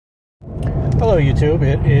Hello YouTube,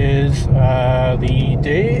 it is the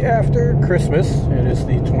day after Christmas. It is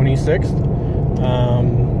the 26th.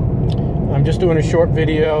 I'm just doing a short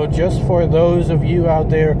video just for those of you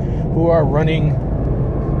out there who are running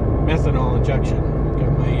methanol injection.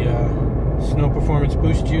 Got my Snow Performance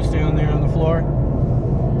Boost juice down there on the floor.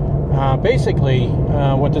 Basically,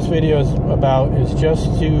 what this video is about is just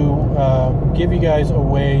to give you guys a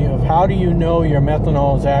way of how do you know your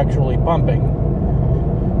methanol is actually pumping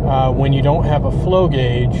when you don't have a flow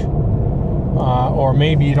gauge, or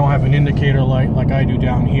maybe you don't have an indicator light like I do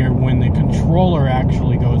down here when the controller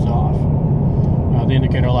actually goes off. The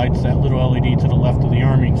indicator light's that little LED to the left of the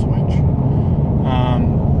arming switch.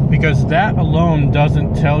 Because that alone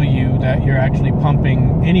doesn't tell you that you're actually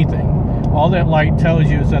pumping anything. All that light tells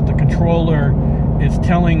you is that the controller is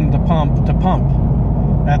telling the pump to pump.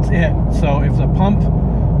 That's it. So if the pump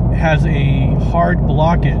has a hard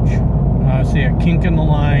blockage, say a kink in the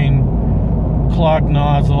line, clogged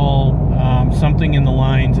nozzle, something in the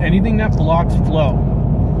lines, anything that blocks flow,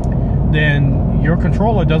 then your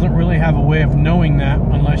controller doesn't really have a way of knowing that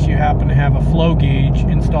unless you happen to have a flow gauge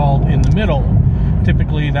installed in the middle.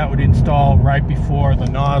 Typically that would install right before the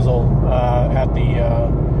nozzle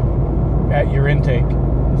at your intake.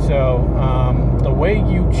 So the way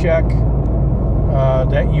you check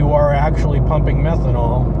that you are actually pumping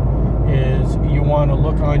methanol is you want to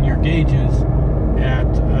look on your gauges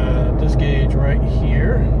at this gauge right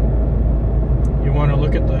here. You want to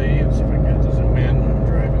look at let's see if I can get this in, man, when I'm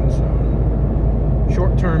driving. So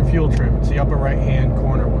short-term fuel trim, it's the upper right hand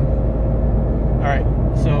corner one. Alright,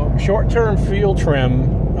 so short-term fuel trim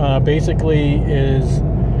basically is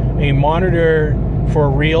a monitor for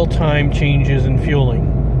real-time changes in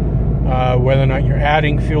fueling, whether or not you're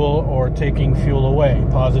adding fuel or taking fuel away,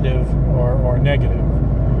 positive or negative.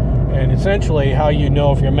 And essentially how you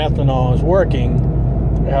know if your methanol is working,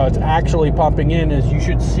 how it's actually pumping in, is you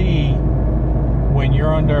should see when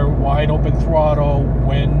you're under wide open throttle,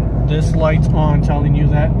 when this light's on telling you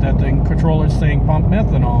that the controller's saying pump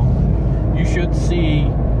methanol, you should see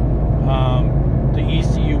the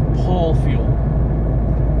ECU pull fuel,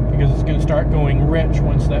 because it's going to start going rich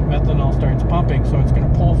once that methanol starts pumping, so it's going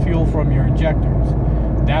to pull fuel from your injectors.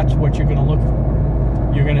 That's what you're going to look for.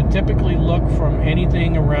 You're going to typically look from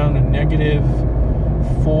anything around a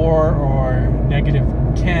 -4 or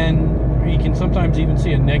 -10. You can sometimes even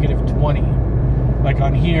see a -20. Like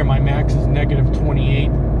on here, my max is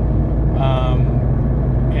 -28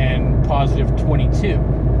 and +22.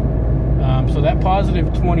 So that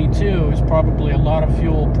 +22 is probably a lot of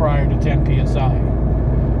fuel prior to 10 psi.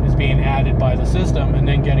 Is being added by the system and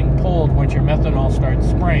then getting pulled once your methanol starts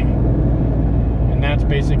spraying. And that's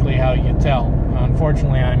basically how you tell.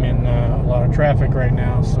 Unfortunately, I'm in a lot of traffic right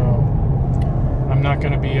now, so I'm not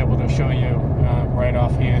going to be able to show you right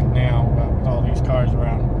offhand now with all these cars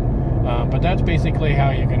around. But that's basically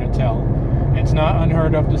how you're going to tell. It's not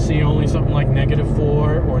unheard of to see only something like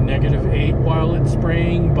 -4 or -8 while it's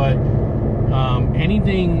spraying, but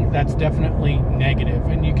anything that's definitely negative,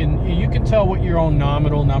 and you can tell what your own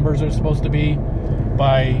nominal numbers are supposed to be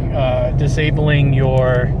by disabling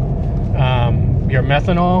your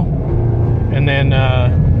methanol, and then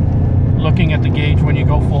looking at the gauge when you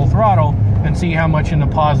go full throttle and see how much in the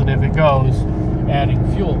positive it goes, adding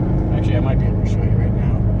fuel. Actually, I might be able to show you right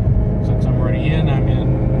now. Since I'm already in, I'm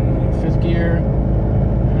in 5th gear,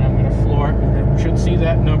 and I'm going to floor it. We should see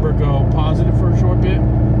that number go positive for a short bit,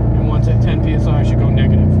 and once at 10 psi, I should go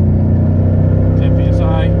negative. 10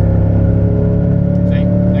 psi, say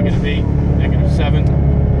 -8, -7.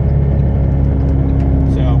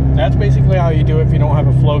 So that's basically how you do it if you don't have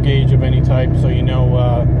a flow gauge of any type, so you know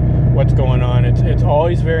what's going on. It's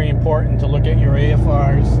always very important to look at your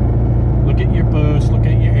AFRs, look at your boost, look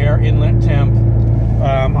at your air inlet temp.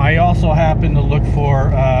 I also happen to look for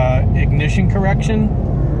ignition correction,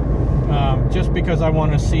 just because I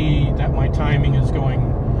want to see that my timing is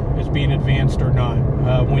being advanced or not.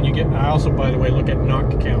 When you get, I also, by the way, look at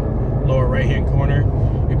knock count, lower right hand corner.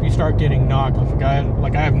 If you start getting knocked,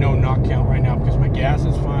 like I have no knock count right now because my gas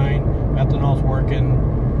is fine, methanol's working,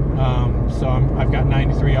 so I've got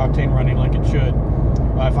 93 octane running like it should.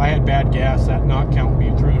 If I had bad gas, that knock count would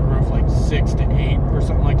be through the roof, like 6 to 8 or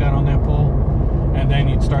something like that on that pull. And then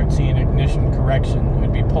you'd start seeing ignition correction.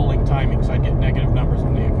 It'd be pulling timing, so I'd get negative numbers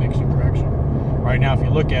on the ignition correction. Right now, if you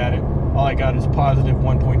look at it, all I got is positive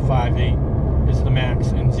 1.58 is the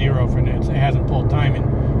max, and 0 for nits. It hasn't pulled timing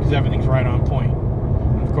because everything's right on point.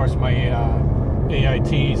 And of course, my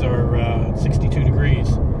AITs are 62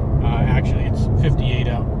 degrees. Actually, it's 58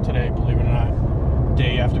 out today, believe it or not.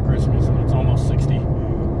 Day after Christmas, and it's almost 60.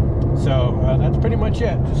 So that's pretty much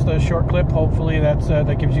it. Just a short clip. Hopefully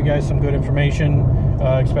that gives you guys some good information,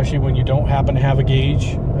 especially when you don't happen to have a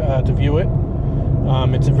gauge to view it.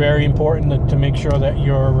 It's very important to make sure that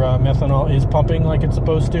your methanol is pumping like it's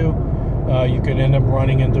supposed to. You could end up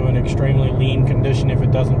running into an extremely lean condition if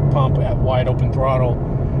it doesn't pump at wide open throttle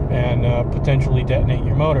and potentially detonate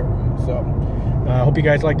your motor. So I hope you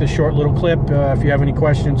guys like this short little clip. If you have any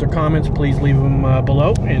questions or comments, please leave them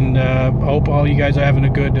below, and I hope all you guys are having a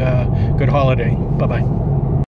good holiday. Bye-bye.